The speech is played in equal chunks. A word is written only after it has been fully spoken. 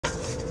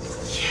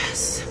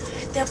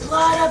The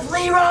blood of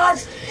Leron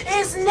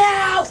is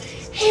now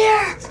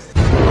here!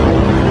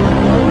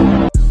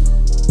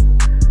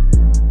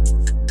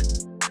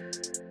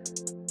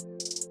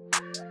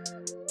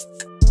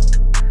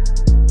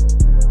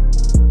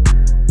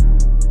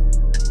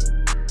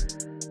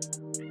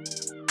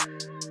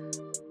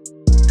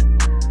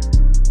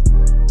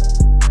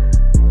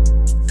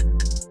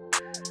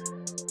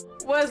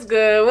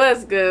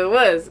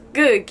 What's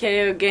good,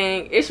 KO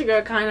gang? It's your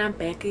girl Kemoni. I'm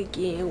back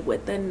again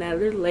with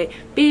another late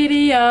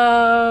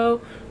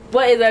video.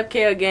 What is up,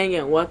 KO gang,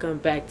 and welcome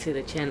back to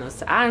the channel.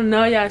 So I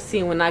know y'all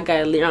seen when I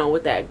got Leron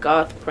with that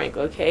goth prank,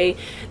 okay?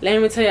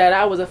 Let me tell y'all,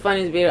 that was the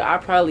funniest video I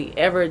probably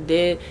ever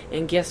did,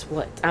 and guess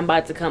what? I'm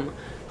about to come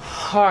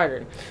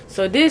harder.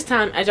 So this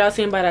time, as y'all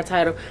seen by the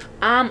title,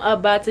 I'm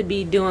about to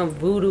be doing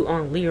voodoo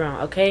on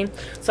Leron, okay?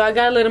 So I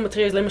got a little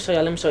materials. Let me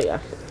show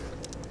y'all.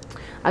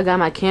 I got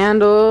my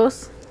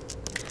candles.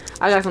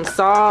 I got some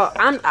salt.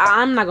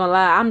 I'm not gonna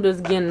lie, I'm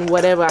just getting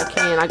whatever I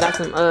can. I got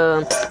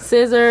some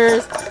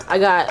scissors. I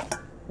got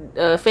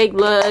fake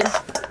blood.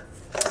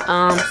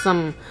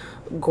 Some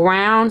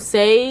ground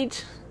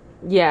sage.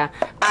 Yeah,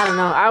 I don't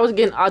know. I was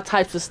getting all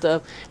types of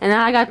stuff. And then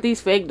I got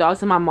these fake dogs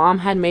that my mom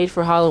had made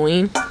for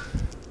Halloween.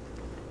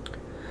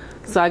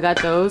 So I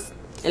got those.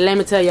 And let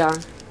me tell y'all,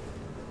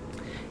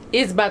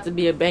 it's about to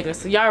be a banger,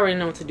 so y'all already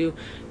know what to do.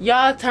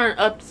 Y'all turn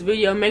up this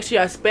video. Make sure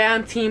y'all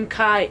spam Team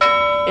Kai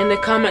in the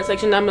comment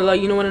section down below.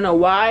 You don't want to know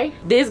why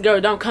this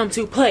girl don't come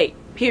to play,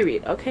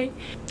 period, okay?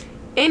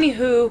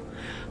 Anywho,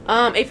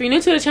 if you're new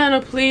to the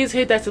channel, please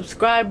hit that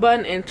subscribe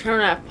button and turn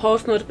that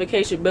post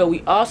notification bell.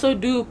 We also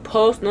do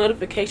post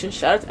notification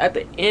shoutouts at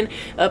the end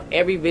of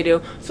every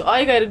video. So all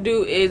you gotta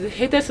do is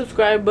hit that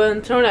subscribe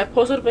button, turn that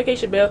post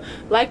notification bell,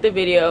 like the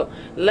video,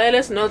 let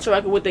us know to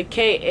rock it with the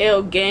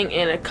KL gang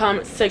in the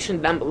comment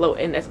section down below,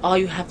 and that's all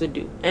you have to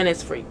do, and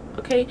it's free,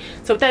 okay?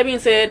 So with that being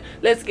said,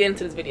 let's get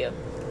into this video.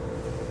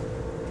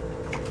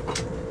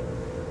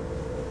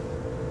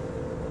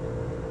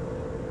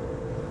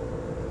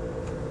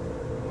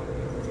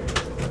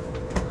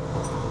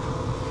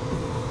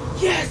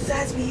 Yes,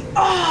 that's me.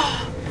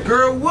 Ah!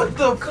 Girl, what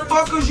the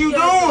fuck is you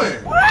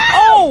doing?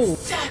 Oh!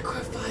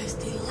 Sacrifice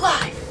the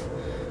life.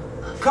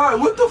 Kai,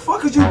 what the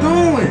fuck is you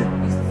doing?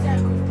 You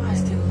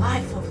sacrificed the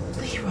life of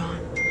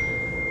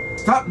Leron.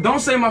 Stop,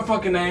 don't say my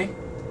fucking name.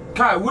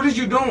 Kai, what is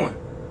you doing?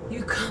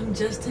 You come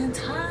just in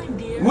time,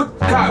 dear. What,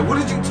 Kai, what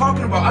is you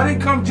talking about? I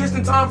didn't come just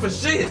in time for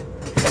shit.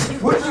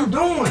 What are you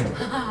doing?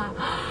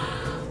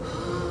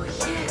 Oh,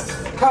 yes.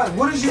 Kai,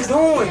 what is you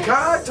doing,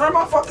 Kai? Turn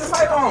my fucking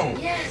light on.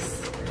 Yes.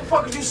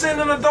 What the fuck are you sitting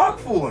in the dark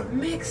for?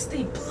 Mix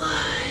the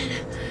blood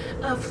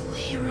of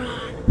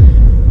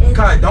Leron.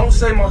 Kai, don't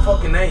say my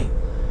fucking name.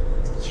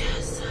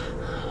 Yes.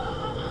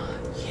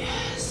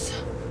 Yes.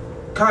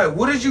 Kai,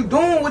 what is you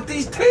doing with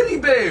these teddy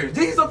bears?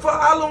 These are for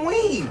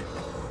Halloween.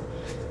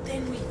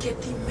 Then we get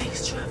the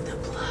mixture of the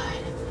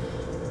blood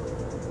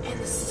and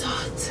the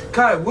salt.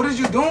 Kai, what is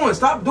you doing?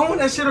 Stop doing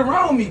that shit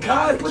around me,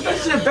 Kai. Put that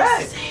shit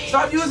back.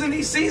 Stop using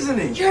these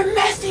seasonings. You're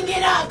messing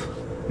it up.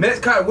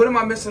 Kai, what am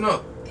I messing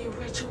up?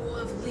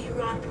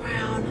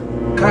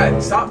 Kai,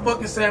 stop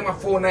fucking saying my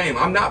full name.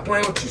 I'm not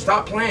playing with you.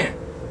 Stop playing.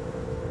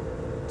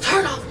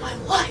 Turn off my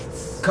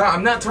lights. Kai,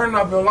 I'm not turning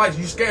off your lights.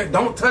 You scared?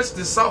 Don't touch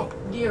this soap.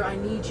 Dear, I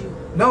need you.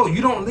 No,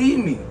 you don't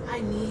need me. I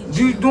need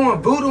you. You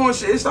doing voodoo and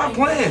shit. Stop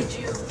playing. Need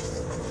you.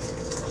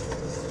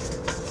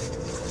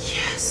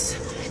 Yes,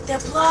 the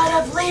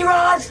blood of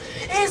Leron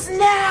is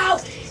now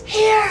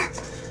here.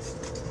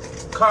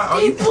 Kai,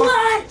 are you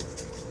blood.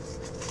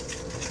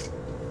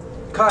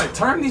 Kai,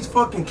 turn these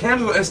fucking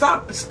candles and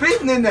stop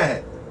spitting in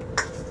that.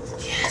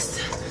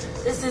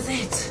 This is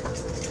it.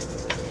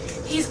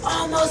 He's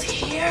almost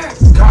here.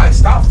 Kai,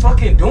 stop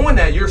fucking doing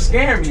that. You're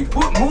scaring me.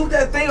 Move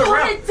that thing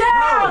around. Put it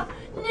down.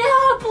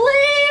 No,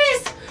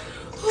 please.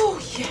 Oh,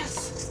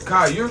 yes.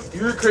 Kai, you're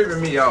creeping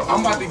me out.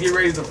 I'm about to get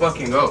ready to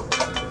fucking go.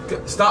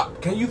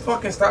 Stop. Can you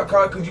fucking stop,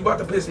 Kai? Because you about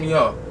to piss me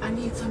off. I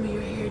need some of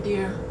your hair,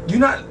 dear. You're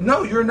not.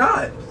 No, you're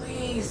not.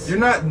 Please. You're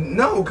not.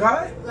 No,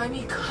 Kai. Let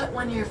me cut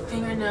one of your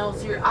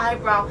fingernails, your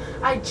eyebrow.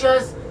 I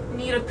just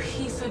need a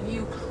piece of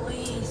you,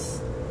 please.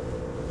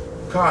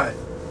 Kai,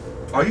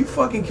 are you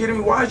fucking kidding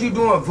me? Why is you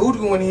doing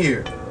voodoo in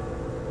here?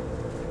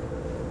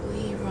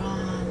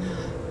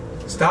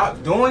 Leron.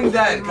 Stop doing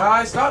that,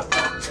 Kai. Stop.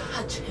 Don't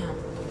touch him.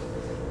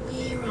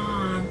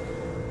 Leron.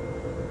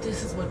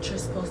 This is what you're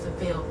supposed to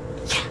feel.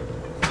 Yeah.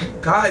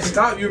 Kai,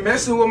 stop. You're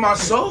messing with my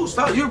soul.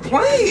 Stop. You're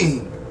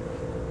playing.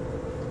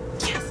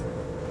 Yes.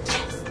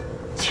 Yes.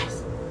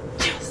 Yes.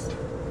 Yes.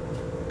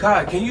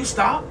 Kai, can you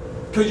stop?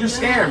 Because you're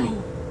scaring me.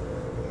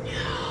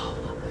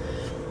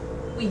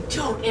 We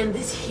don't end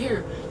this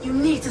here. You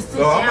need to sit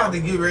down. I'm about to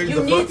get ready to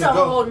fucking go. You need to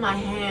hold my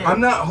hand. I'm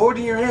not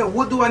holding your hand.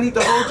 What do I need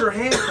to hold your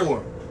hand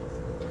for?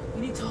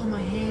 You need to hold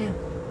my hand.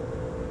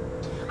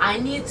 I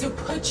need to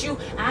put you,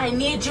 I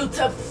need you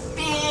to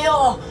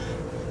feel.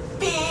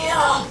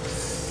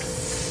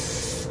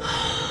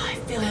 I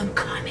feel him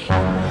coming.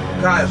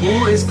 God,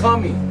 who is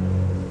coming?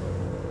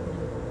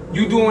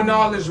 You doing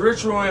all this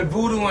ritual and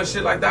voodoo and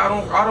shit like that.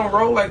 I don't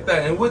roll like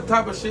that. And what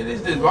type of shit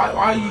is this? Why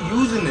are you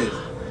using this?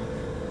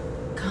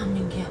 Come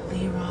and get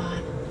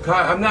Leron.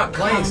 God, I'm not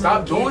playing.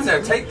 Stop doing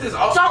that. Take this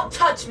off. Don't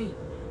touch me.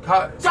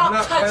 God, I'm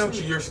not playing touch with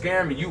me. you. You're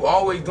scaring me. You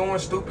always doing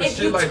stupid If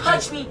shit you like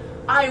touch this. me,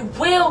 I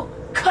will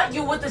cut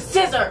you with the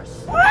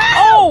scissors.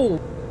 Oh!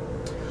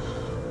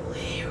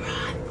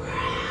 Leron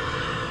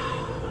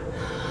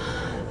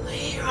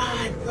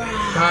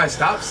Brown. God,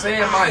 stop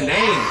saying my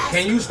name.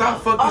 Can you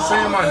stop fucking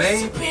saying my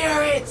name?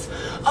 Spirits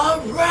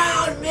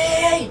around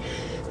me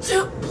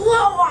to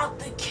blow out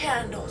the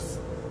candles.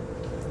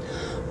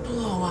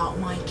 Blow out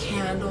my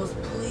candles,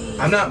 please.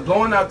 I'm not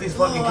blowing out these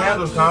fucking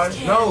candles, Kai.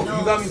 No,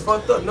 you got me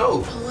fucked up.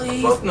 No.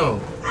 Please. Fuck no.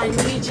 I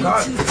need you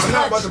God, to I'm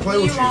not about to play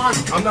with you.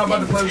 I'm not about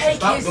to play with you.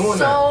 Stop doing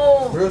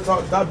that. Real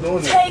talk, stop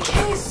doing that. Take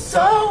his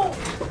soul.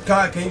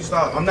 Kai, can you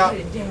stop? I'm not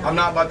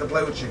about to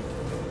play with you.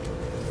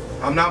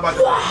 I'm not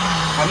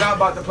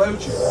about to play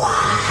with you.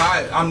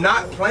 Kai, I'm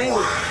not playing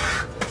with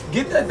you.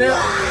 Get that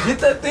down. Get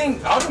that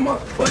thing out of my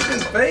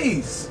fucking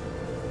face.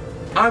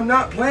 I'm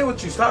not playing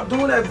with you. Stop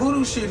doing that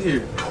voodoo shit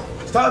here.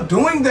 Stop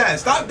doing that.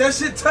 Stop that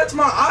shit. Touch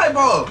my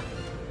eyeball.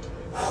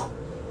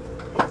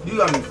 You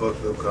got me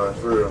fucked up, Kai.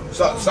 For real.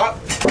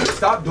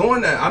 Stop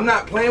doing that. I'm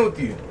not playing with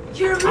you.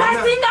 You're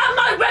messing up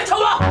my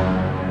ritual.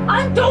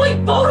 I'm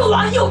doing voodoo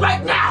on you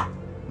right now.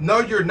 No,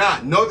 you're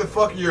not. No, the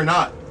fuck you're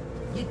not.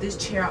 Get this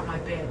chair out my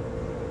bed.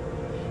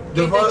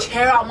 The Get the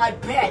chair out my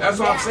bed. That's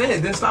what I'm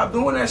saying. Then stop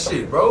doing that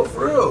shit, bro.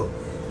 For real.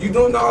 You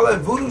doing all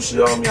that voodoo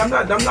shit on me.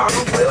 I don't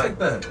play like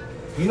that.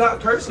 You're not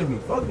cursing me.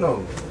 Fuck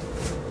no.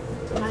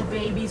 My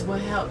babies will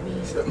help me.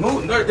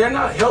 Move. No, they're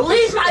not helping.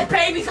 Leave my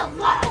babies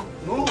alone.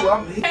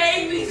 Move.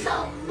 Babies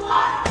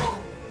alone.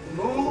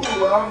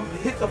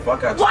 Move. Hit the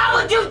fuck out. Why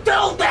would you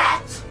do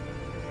that?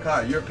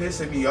 God, you're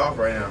pissing me off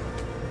right now.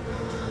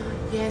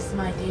 Yes,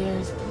 my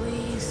dears.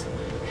 Please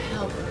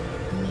help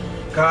me.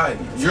 God,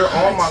 you're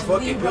on my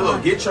fucking pillow.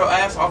 Get your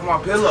ass off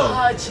my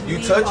pillow.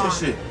 You touching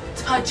shit.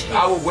 Touch his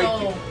I will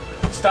wake you.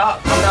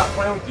 Stop. I'm not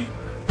playing with you.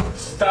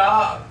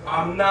 Stop.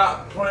 I'm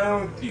not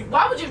playing with you.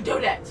 Why would you do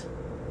that?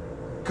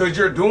 Cause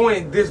you're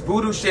doing this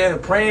voodoo shit and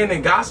praying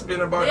and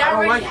gossiping about it. They I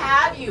don't already like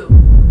have you.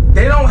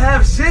 They don't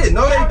have shit.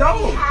 No, they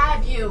don't.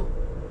 Have you?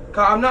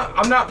 Cause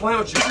I'm not playing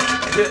with you.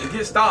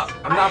 Get stop.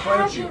 I'm not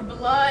playing with you. I have your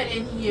blood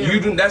in here. You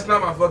do. That's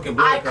not my fucking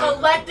blood. I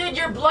collected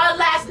your blood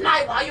last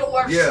night while you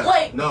were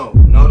asleep. No,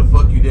 the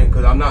fuck you didn't.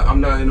 Cause I'm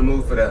not in the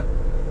mood for that.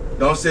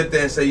 Don't sit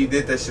there and say you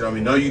did that shit on me.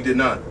 No, you did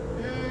not.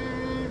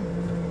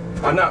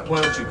 I'm not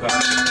playing with you, Kai.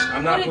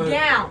 I'm not playing. Put it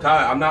down.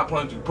 Kai, I'm not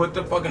playing with you. Put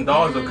the fucking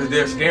dogs up, cause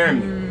they're scaring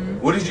me.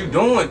 What is you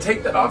doing?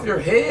 Take that off your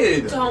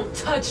head. Don't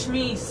touch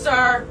me,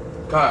 sir.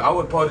 Kai, I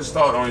would put a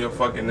start on your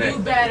fucking neck.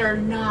 You better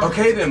not.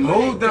 Okay, then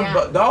move them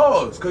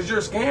dogs, cause you're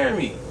scaring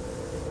me.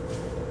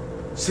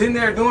 Sitting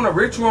there doing a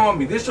ritual on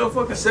me. This your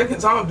fucking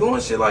second time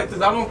doing shit like this.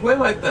 I don't play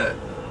like that.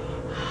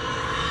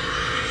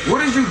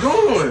 What is you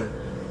doing?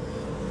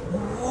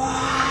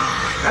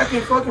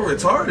 Acting fucking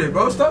retarded,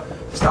 bro. Stop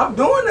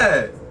doing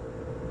that.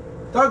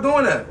 Stop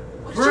doing that.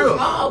 What's For real. your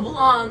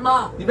problem,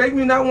 Ma? You make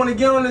me not want to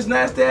get on this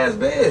nasty ass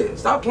bed.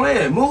 Stop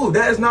playing. Move.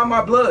 That is not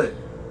my blood.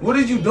 What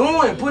is you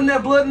doing? Putting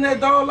that blood in that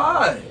dog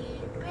eye.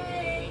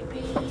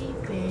 Baby.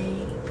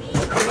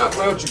 I'm not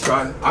playing with you,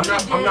 Kai. I'm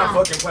not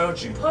fucking playing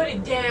with you. Put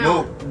it down.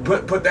 No,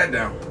 put that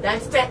down.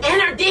 That's the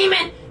inner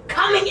demon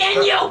coming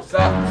in you.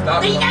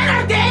 Stop. The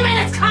inner demon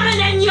is coming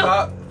in you.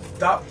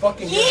 Stop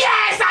fucking.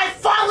 Yes, I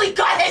finally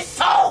got his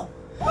soul.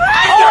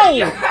 I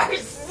got your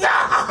soul.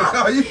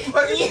 Are you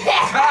fucking?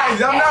 Yes.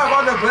 Guys, I'm not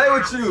about to play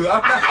with you.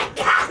 I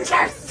got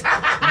your soul.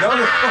 No,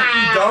 the fuck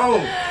you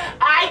don't.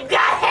 I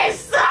got his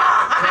soul.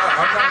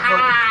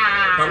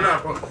 I'm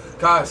not fucking.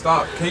 God,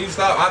 stop. Can you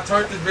stop? I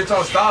turned this bitch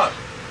on. Stop.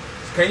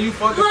 Can you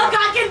fucking Look, stop?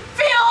 I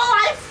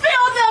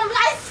feel them.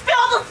 I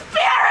feel the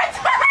spirits.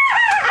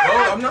 No,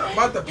 I'm not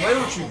about to play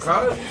with you,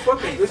 Kyle. You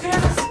fucking listen.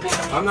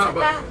 I'm not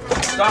about.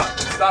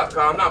 Stop,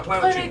 Kyle. I'm not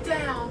playing with you. Put it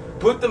down.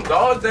 Put them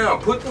dogs down.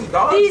 Put them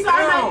dogs These down.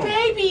 are my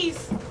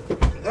babies.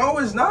 No,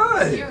 it's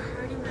not. You're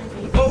hurting my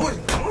babies. No, it's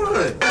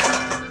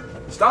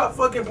not. Stop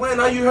fucking playing.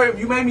 Now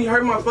you made me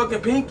hurt my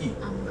fucking pinky.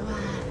 I'm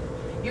glad.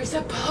 You're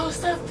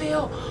supposed to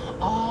feel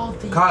all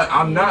the. Kyle,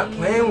 I'm not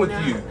playing with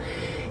you.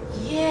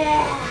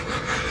 Yeah.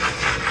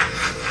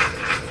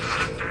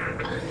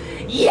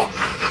 Yeah.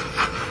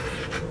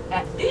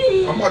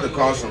 I'm about to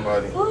call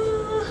somebody.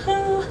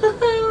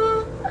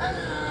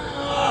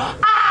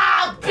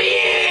 I'll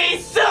be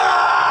so.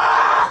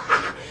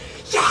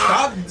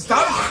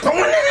 Stop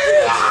doing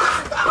it.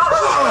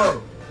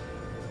 Oh.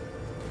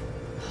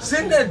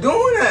 Sitting there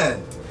doing that.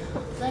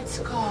 Let's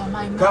call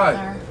my mother.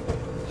 God,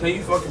 can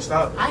you fucking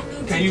stop? I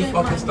need can to you get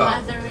fucking my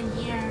stop? mother in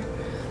here.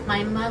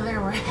 My mother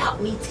will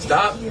help me take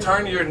Stop you.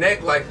 turning your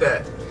neck like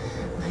that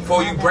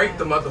before you break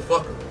the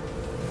motherfucker.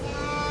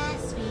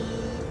 Yes, sweet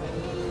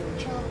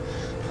angel,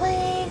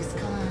 please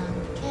come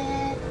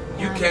get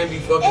You can't be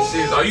fucking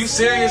serious. Are you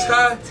serious,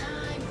 Kai?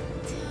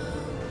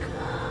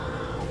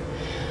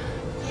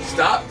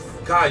 Stop.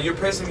 Kai, you're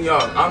pissing me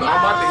off. I'm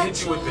about to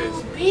hit you with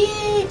this.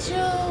 Beat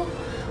you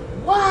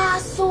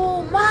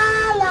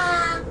Wasumala.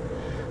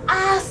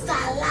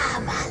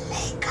 Assalamu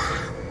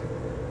alaikum.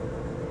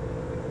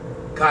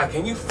 God,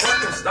 can you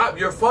fucking stop?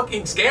 You're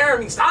fucking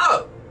scaring me.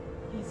 Stop.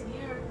 He's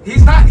here.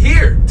 He's not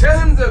here. Tell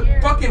him to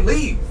fucking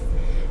leave.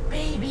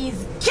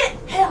 Babies, get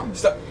him.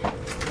 Stop.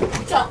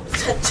 Don't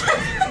touch him.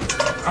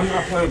 I'm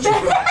not playing with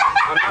you.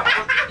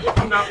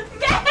 I'm not.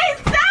 Baby,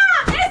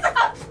 stop. It's a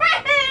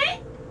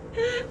prank.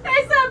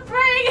 It's a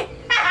prank.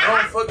 I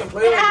don't fucking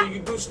play with you.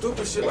 You do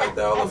stupid shit like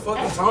that all the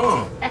fucking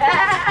time.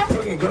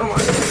 Fucking get on my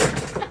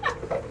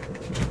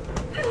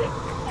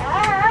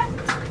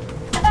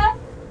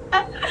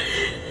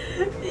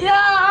Yo,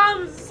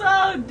 I'm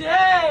so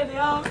dead,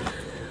 yo.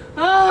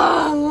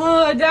 Oh,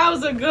 Lord, that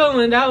was a good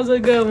one. That was a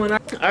good one.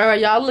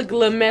 Alright, y'all look a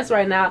little mess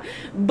right now.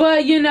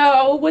 But, you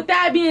know, with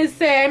that being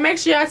said, make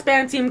sure y'all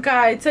spam Team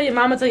Kai. Tell your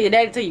mama, tell your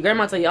daddy, tell your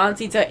grandma, tell your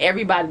auntie, tell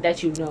everybody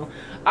that you know.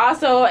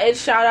 Also, it's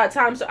shout out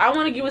time. So, I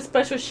want to give a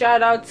special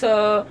shout out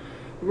to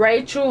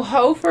Rachel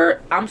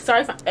Hofer. I'm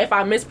sorry if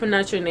I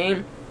mispronounced your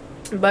name.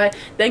 But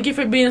thank you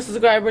for being a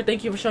subscriber.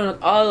 Thank you for showing us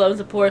all love and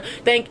support.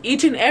 Thank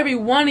each and every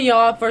one of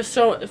y'all for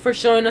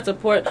showing us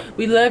support.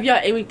 We love y'all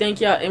and we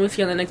thank y'all, and we'll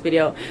see you in the next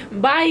video.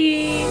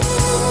 Bye.